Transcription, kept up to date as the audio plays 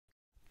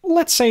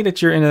let's say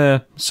that you're in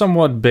a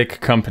somewhat big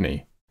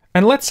company.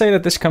 And let's say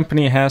that this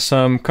company has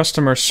some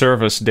customer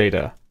service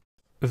data.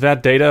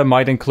 That data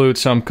might include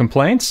some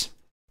complaints,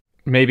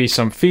 maybe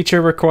some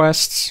feature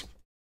requests,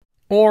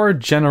 or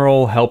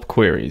general help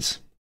queries.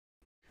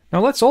 Now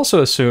let's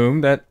also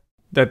assume that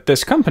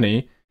this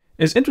company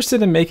is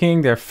interested in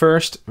making their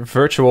first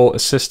virtual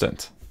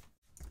assistant.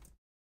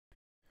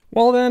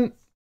 Well then,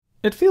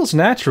 it feels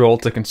natural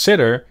to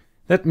consider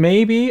that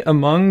maybe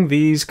among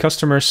these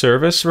customer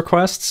service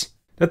requests,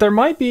 that there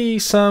might be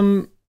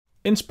some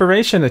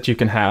inspiration that you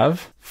can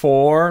have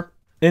for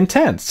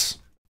intents.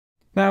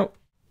 Now,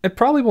 it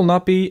probably will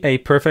not be a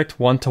perfect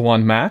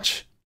one-to-one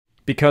match,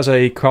 because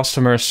a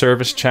customer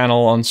service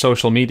channel on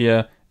social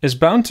media is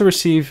bound to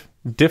receive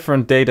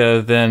different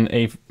data than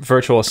a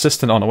virtual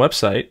assistant on a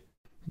website.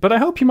 But I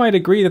hope you might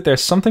agree that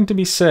there's something to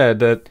be said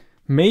that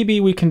maybe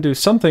we can do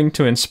something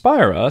to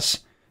inspire us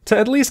to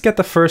at least get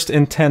the first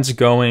intents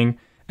going,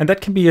 and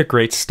that can be a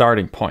great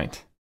starting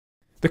point.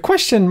 The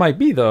question might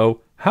be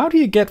though, how do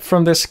you get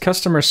from this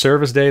customer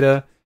service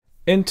data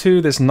into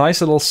this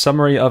nice little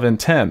summary of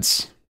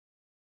intents?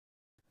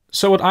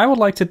 So what I would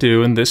like to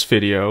do in this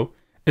video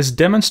is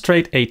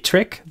demonstrate a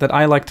trick that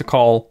I like to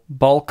call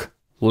bulk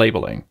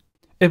labeling.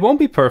 It won't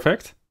be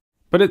perfect,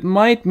 but it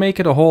might make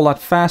it a whole lot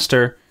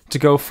faster to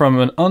go from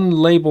an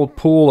unlabeled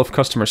pool of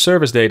customer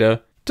service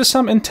data to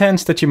some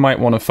intents that you might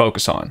want to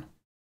focus on.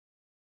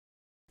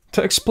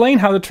 To explain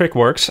how the trick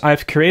works,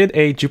 I've created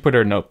a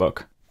Jupyter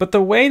notebook. But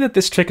the way that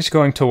this trick is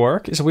going to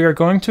work is we are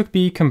going to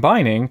be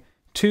combining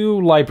two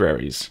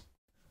libraries.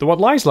 The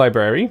whatlies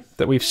library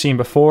that we've seen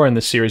before in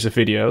this series of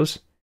videos,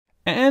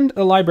 and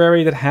a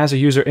library that has a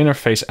user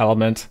interface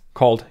element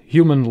called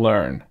human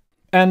learn.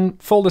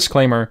 And full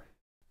disclaimer,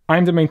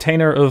 I'm the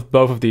maintainer of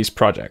both of these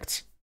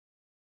projects.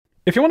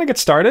 If you want to get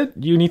started,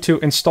 you need to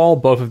install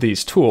both of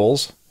these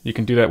tools. You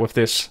can do that with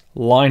this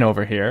line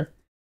over here.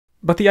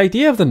 But the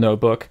idea of the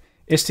notebook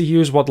is to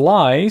use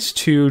whatlies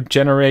to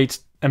generate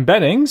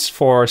embeddings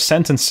for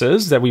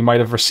sentences that we might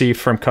have received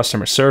from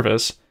customer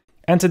service,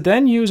 and to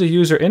then use a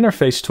user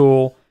interface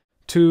tool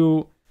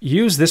to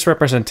use this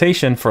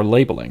representation for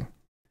labeling.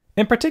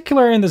 In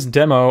particular, in this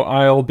demo,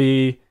 I'll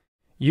be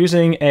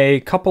using a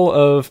couple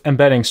of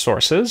embedding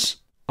sources.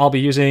 I'll be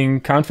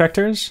using count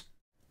vectors,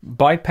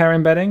 byte pair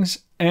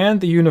embeddings,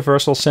 and the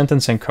universal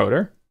sentence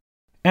encoder.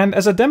 And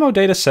as a demo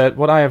dataset,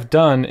 what I have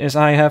done is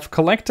I have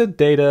collected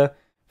data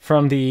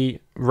from the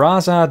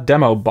Rasa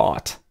demo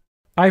bot.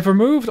 I've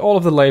removed all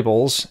of the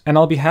labels, and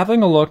I'll be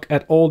having a look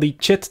at all the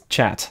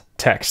chit-chat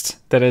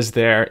text that is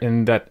there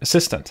in that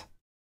assistant.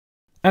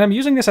 And I'm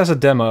using this as a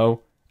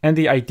demo, and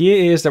the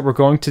idea is that we're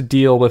going to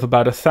deal with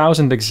about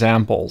 1,000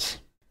 examples.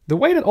 The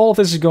way that all of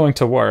this is going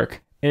to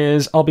work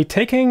is I'll be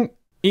taking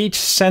each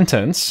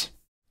sentence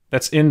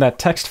that's in that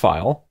text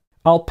file,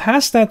 I'll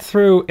pass that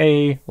through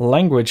a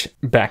language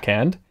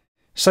backend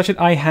such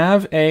that I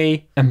have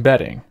a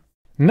embedding.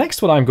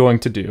 Next, what I'm going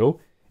to do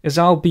is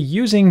I'll be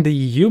using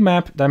the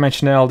UMAP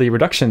dimensionality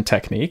reduction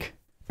technique.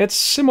 It's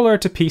similar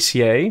to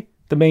PCA.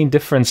 The main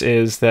difference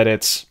is that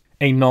it's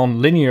a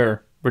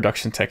non-linear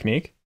reduction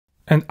technique.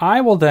 And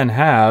I will then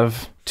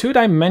have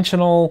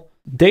two-dimensional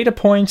data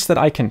points that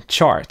I can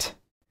chart.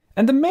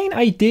 And the main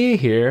idea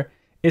here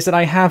is that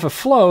I have a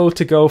flow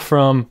to go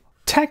from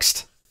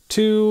text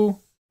to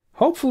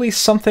hopefully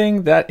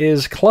something that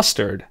is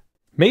clustered.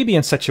 Maybe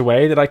in such a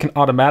way that I can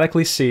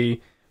automatically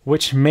see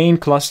which main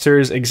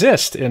clusters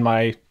exist in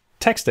my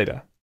text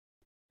data.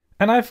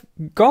 And I've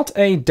got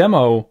a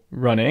demo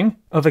running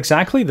of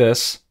exactly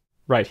this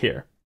right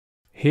here.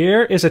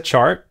 Here is a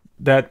chart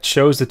that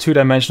shows the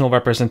two-dimensional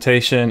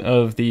representation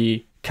of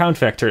the count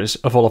vectors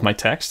of all of my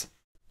text.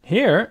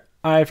 Here,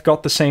 I've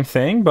got the same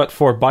thing, but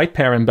for byte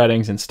pair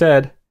embeddings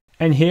instead.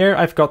 And here,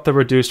 I've got the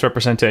reduced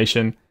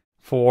representation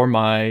for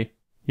my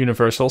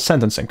universal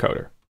sentence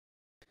encoder.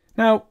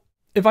 Now,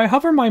 if I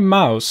hover my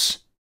mouse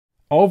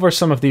over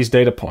some of these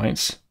data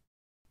points,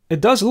 it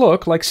does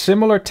look like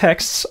similar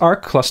texts are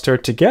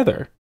clustered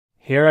together.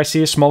 Here I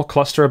see a small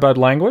cluster about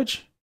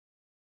language.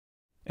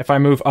 If I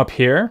move up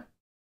here,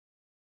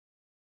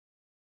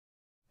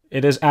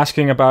 it is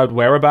asking about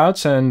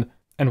whereabouts and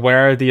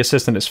where the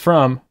assistant is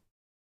from.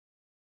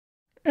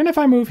 And if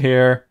I move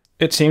here,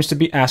 it seems to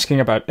be asking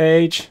about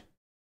age,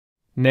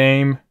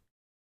 name,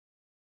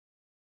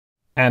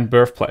 and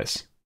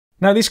birthplace.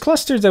 Now, these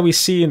clusters that we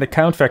see in the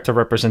count vector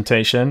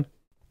representation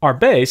are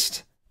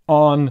based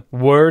on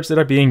words that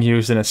are being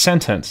used in a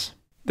sentence.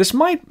 This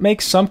might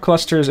make some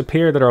clusters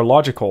appear that are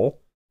logical.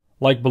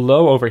 Like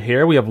below over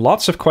here, we have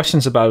lots of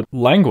questions about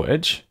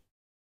language.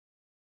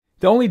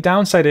 The only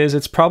downside is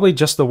it's probably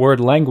just the word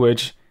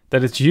language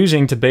that it's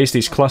using to base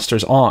these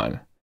clusters on.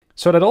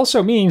 So that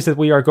also means that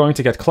we are going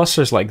to get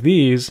clusters like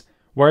these,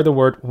 where the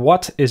word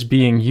what is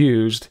being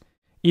used,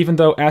 even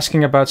though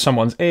asking about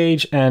someone's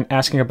age and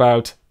asking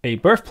about a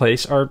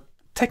birthplace are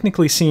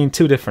technically seeing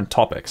two different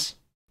topics.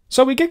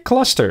 So we get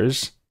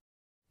clusters,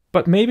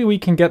 but maybe we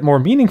can get more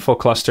meaningful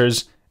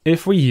clusters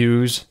if we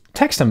use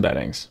text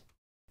embeddings.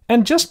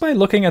 And just by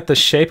looking at the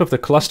shape of the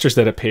clusters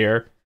that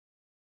appear,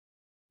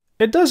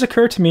 it does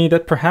occur to me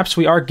that perhaps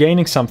we are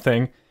gaining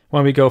something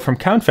when we go from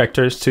count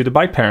vectors to the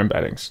byte pair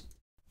embeddings.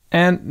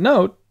 And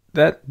note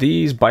that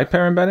these byte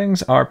pair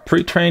embeddings are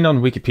pre-trained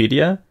on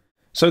Wikipedia,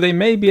 so they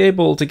may be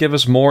able to give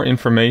us more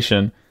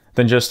information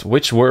than just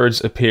which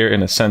words appear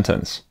in a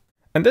sentence.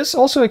 And this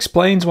also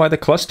explains why the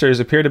clusters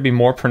appear to be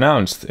more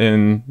pronounced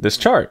in this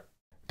chart.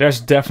 There's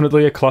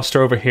definitely a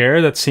cluster over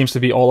here that seems to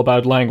be all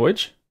about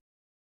language.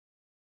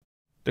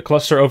 The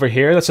cluster over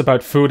here that's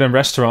about food and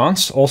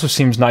restaurants also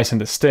seems nice and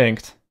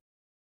distinct.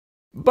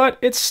 But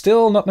it's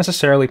still not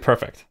necessarily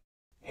perfect.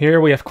 Here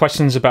we have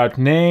questions about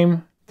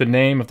name, the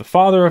name of the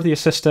father of the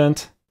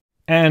assistant,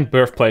 and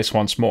birthplace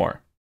once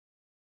more.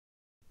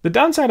 The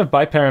downside of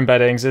byte pair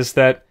embeddings is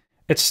that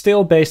it's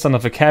still based on the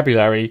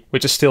vocabulary,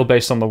 which is still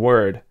based on the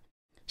word.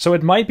 So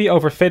it might be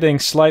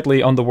overfitting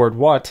slightly on the word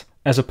what,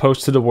 as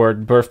opposed to the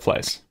word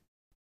birthplace.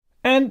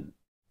 And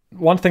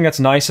one thing that's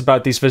nice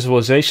about these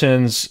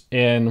visualizations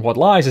in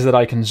whatlies is that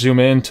I can zoom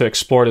in to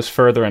explore this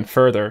further and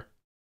further.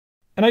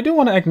 And I do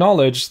want to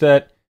acknowledge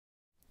that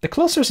the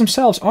clusters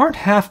themselves aren't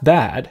half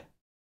bad.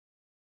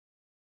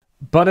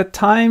 But at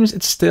times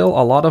it's still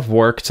a lot of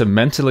work to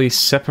mentally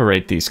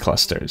separate these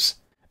clusters.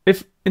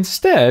 If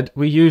instead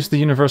we use the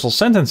universal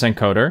sentence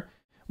encoder,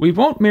 we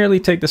won't merely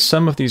take the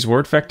sum of these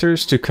word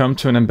vectors to come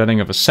to an embedding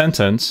of a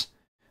sentence,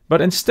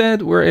 but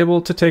instead we're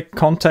able to take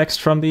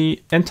context from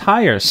the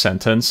entire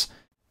sentence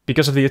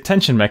because of the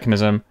attention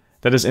mechanism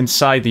that is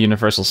inside the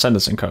universal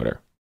sentence encoder.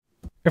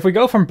 If we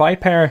go from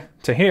byte pair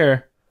to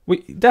here, we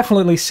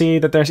definitely see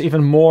that there's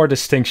even more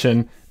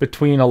distinction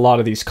between a lot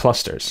of these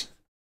clusters.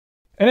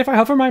 And if I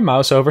hover my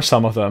mouse over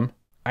some of them,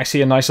 I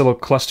see a nice little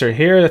cluster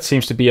here that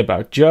seems to be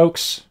about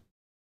jokes.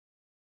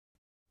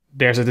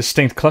 There's a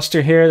distinct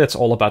cluster here that's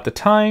all about the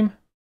time.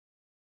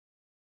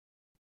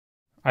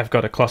 I've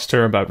got a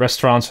cluster about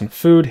restaurants and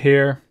food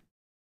here.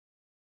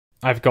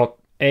 I've got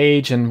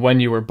age and when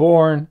you were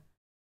born.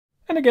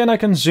 And again, I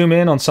can zoom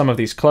in on some of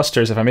these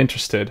clusters if I'm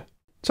interested.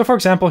 So for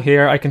example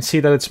here, I can see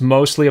that it's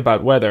mostly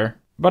about weather,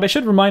 but I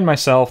should remind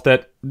myself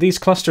that these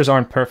clusters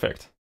aren't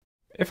perfect.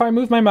 If I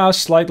move my mouse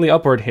slightly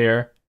upward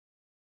here,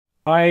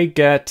 I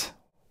get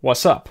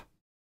what's up.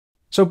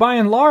 So by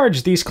and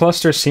large, these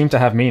clusters seem to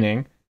have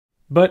meaning,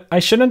 but I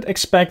shouldn't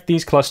expect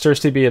these clusters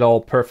to be at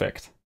all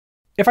perfect.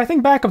 If I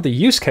think back of the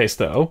use case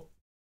though,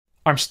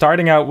 I'm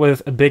starting out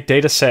with a big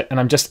data set and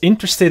I'm just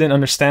interested in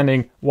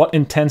understanding what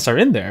intents are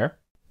in there,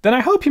 then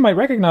I hope you might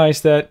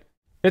recognize that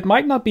it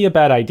might not be a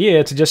bad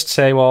idea to just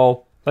say,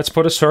 well, let's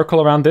put a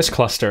circle around this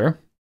cluster,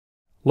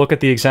 look at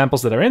the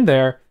examples that are in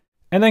there,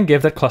 and then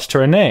give that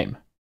cluster a name.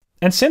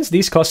 And since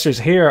these clusters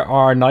here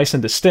are nice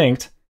and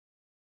distinct,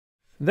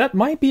 that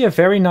might be a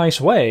very nice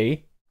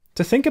way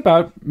to think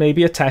about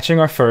maybe attaching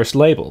our first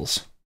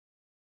labels.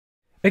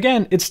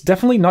 Again, it's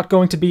definitely not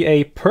going to be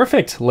a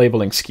perfect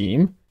labeling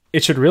scheme.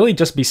 It should really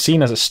just be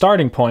seen as a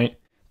starting point,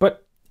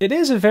 but it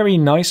is a very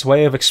nice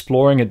way of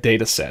exploring a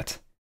data set.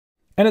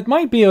 And it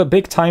might be a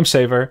big time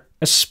saver,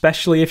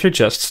 especially if you're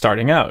just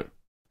starting out.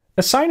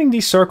 Assigning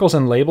these circles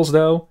and labels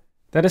though,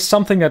 that is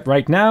something that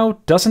right now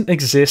doesn't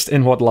exist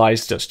in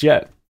whatlies just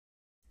yet.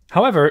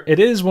 However, it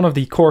is one of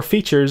the core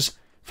features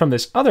from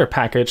this other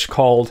package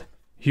called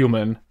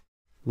human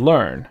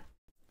learn.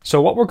 So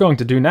what we're going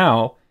to do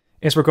now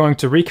is we're going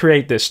to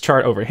recreate this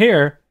chart over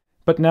here,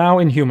 but now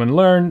in human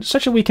learn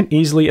such that we can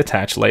easily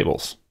attach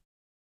labels.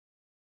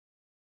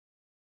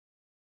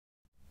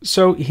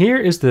 So here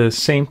is the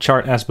same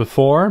chart as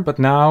before, but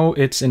now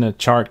it's in a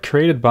chart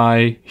created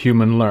by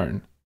human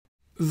learn.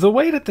 The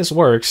way that this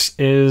works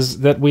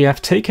is that we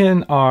have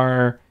taken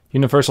our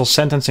universal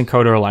sentence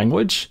encoder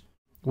language,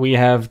 we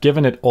have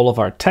given it all of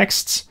our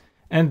texts,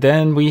 and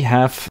then we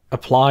have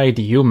applied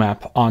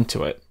UMAP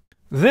onto it.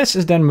 This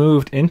is then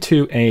moved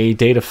into a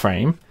data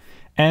frame,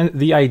 and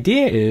the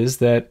idea is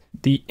that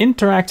the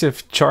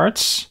interactive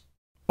charts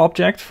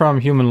object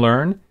from human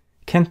learn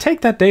can take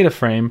that data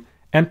frame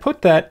and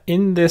put that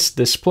in this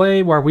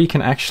display where we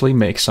can actually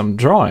make some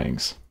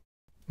drawings.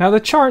 Now the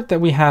chart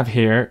that we have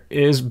here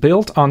is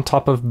built on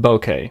top of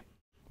bokeh,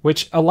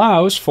 which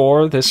allows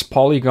for this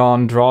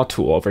polygon draw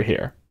tool over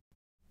here.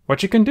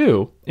 What you can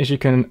do is you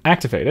can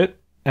activate it,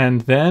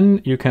 and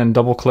then you can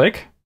double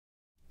click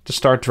to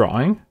start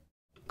drawing.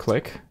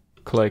 Click,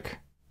 click,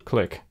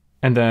 click,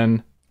 and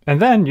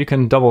then you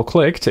can double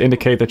click to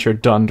indicate that you're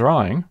done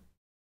drawing.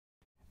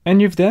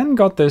 And you've then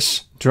got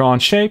this drawn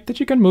shape that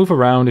you can move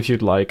around if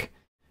you'd like.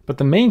 But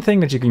the main thing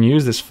that you can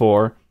use this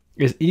for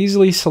is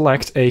easily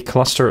select a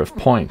cluster of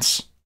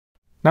points.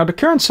 Now the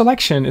current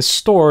selection is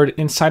stored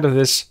inside of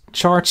this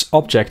charts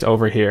object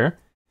over here,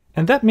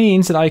 and that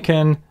means that I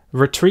can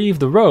retrieve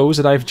the rows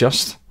that I've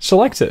just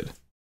selected.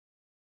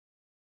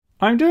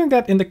 I'm doing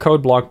that in the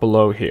code block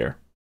below here.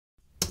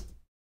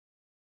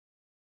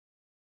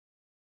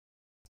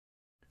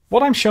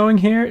 What I'm showing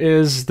here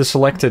is the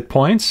selected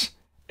points,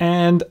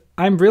 and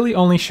I'm really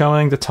only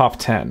showing the top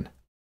 10.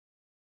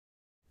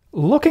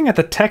 Looking at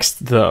the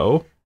text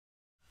though,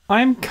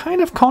 I'm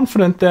kind of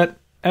confident that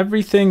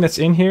everything that's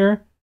in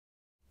here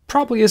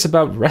probably is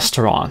about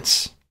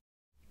restaurants.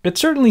 it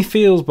certainly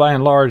feels by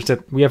and large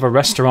that we have a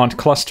restaurant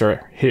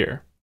cluster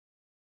here.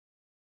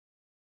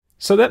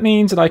 So that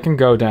means that I can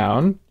go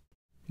down,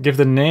 give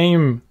the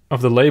name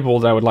of the label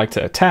that I would like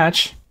to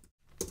attach,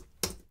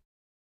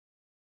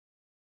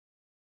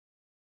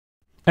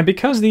 and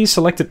because these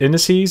selected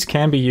indices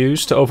can be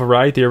used to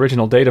override the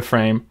original data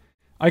frame,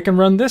 I can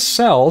run this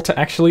cell to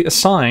actually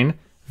assign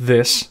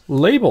this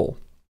label.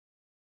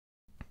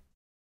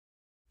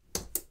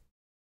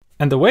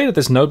 And the way that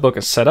this notebook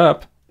is set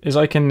up is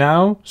I can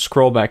now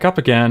scroll back up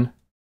again,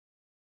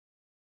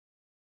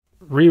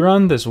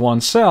 rerun this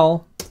one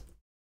cell,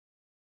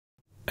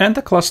 and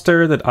the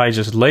cluster that I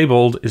just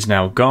labeled is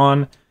now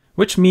gone,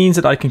 which means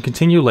that I can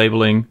continue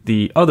labeling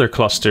the other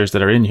clusters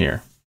that are in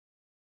here.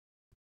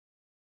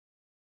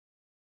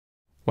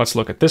 Let's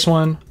look at this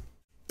one.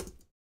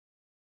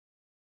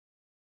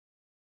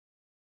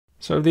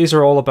 So these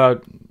are all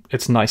about,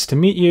 it's nice to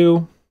meet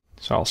you.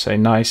 So I'll say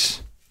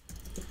nice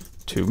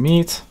to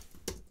meet.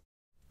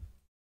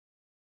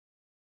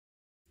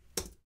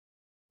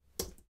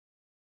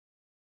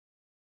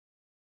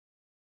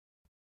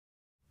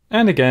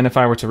 And again, if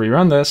I were to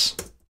rerun this,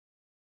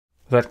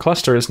 that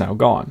cluster is now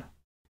gone.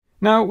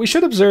 Now, we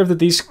should observe that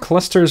these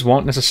clusters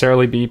won't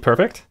necessarily be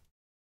perfect.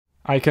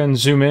 I can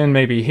zoom in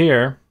maybe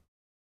here.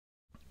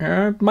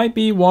 There might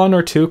be 1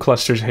 or 2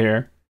 clusters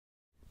here.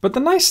 But the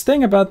nice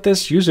thing about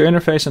this user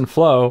interface and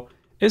flow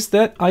is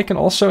that I can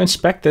also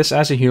inspect this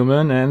as a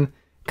human and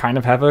kind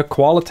of have a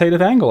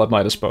qualitative angle at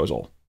my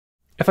disposal.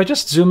 If I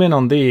just zoom in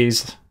on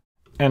these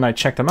and I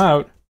check them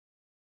out,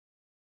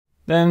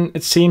 then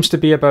it seems to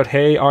be about,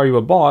 hey, are you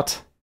a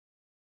bot?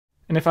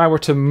 And if I were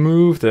to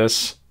move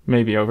this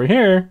maybe over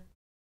here,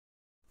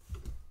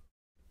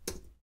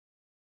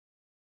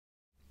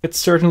 it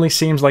certainly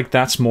seems like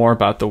that's more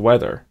about the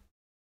weather.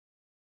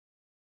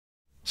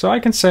 So I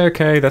can say,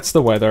 okay, that's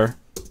the weather.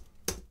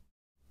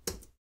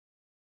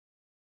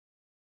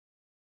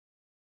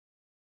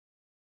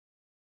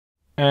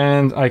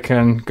 And I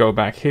can go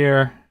back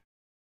here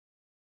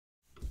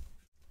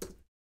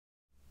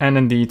and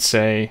indeed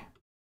say,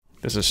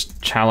 this is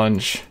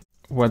challenge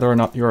whether or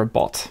not you're a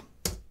bot.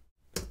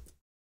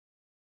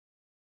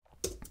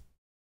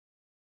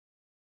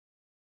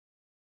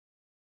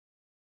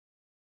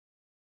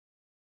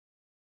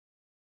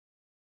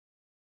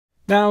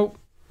 Now,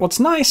 what's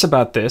nice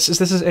about this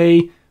is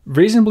a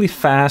reasonably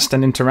fast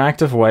and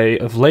interactive way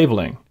of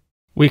labeling.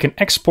 We can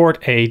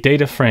export a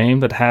data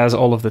frame that has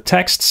all of the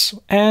texts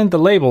and the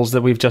labels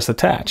that we've just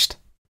attached.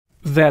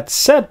 That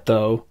said,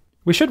 though,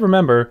 we should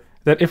remember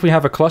that if we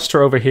have a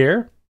cluster over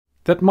here,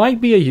 that might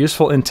be a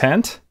useful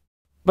intent,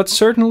 but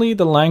certainly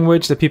the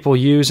language that people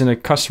use in a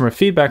customer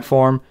feedback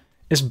form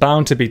is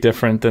bound to be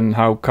different than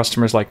how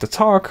customers like to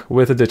talk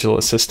with a digital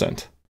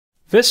assistant.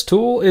 This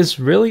tool is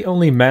really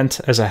only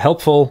meant as a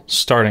helpful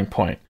starting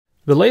point.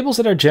 The labels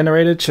that are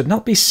generated should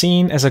not be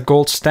seen as a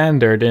gold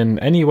standard in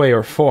any way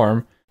or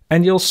form,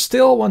 and you'll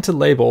still want to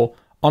label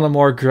on a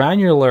more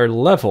granular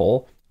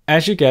level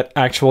as you get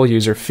actual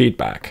user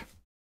feedback.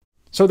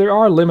 So there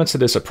are limits to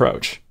this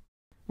approach.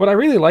 What I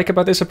really like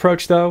about this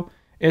approach, though,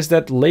 is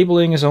that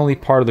labeling is only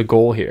part of the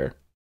goal here.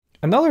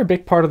 Another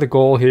big part of the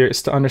goal here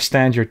is to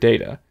understand your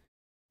data.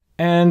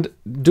 And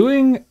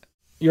doing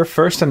your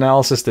first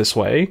analysis this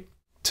way,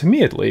 to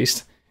me at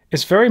least,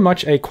 is very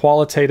much a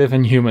qualitative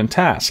and human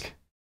task.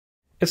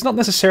 It's not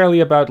necessarily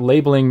about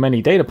labeling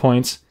many data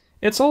points,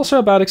 it's also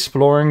about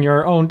exploring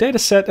your own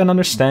dataset and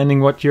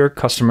understanding what your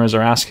customers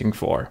are asking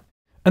for.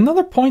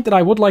 Another point that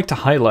I would like to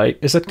highlight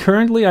is that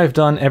currently I've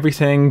done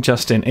everything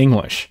just in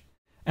English.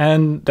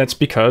 And that's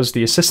because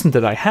the assistant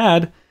that I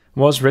had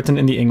was written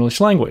in the English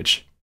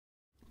language.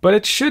 But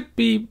it should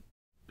be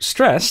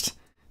stressed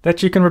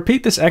that you can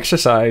repeat this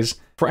exercise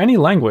for any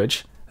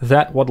language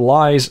that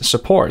whatlies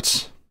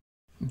supports.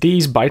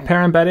 These byte pair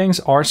embeddings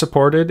are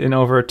supported in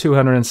over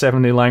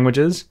 270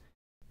 languages.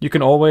 You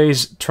can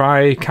always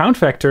try count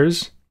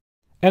vectors,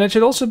 and it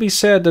should also be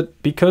said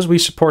that because we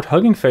support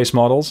Hugging Face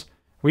models,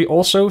 we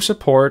also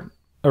support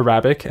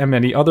Arabic and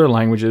many other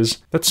languages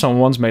that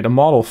someone's made a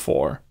model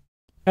for.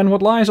 And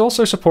whatlies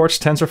also supports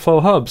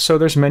TensorFlow Hub, so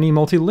there's many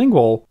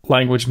multilingual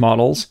language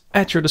models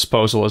at your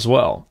disposal as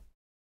well.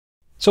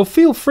 So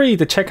feel free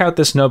to check out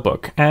this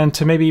notebook and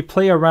to maybe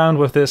play around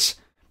with this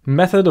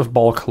method of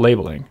bulk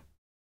labeling.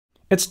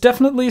 It's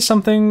definitely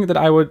something that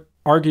I would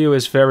argue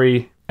is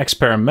very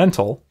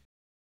experimental,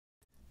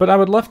 but I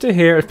would love to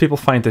hear if people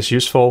find this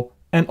useful,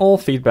 and all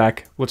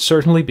feedback would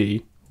certainly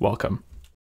be welcome.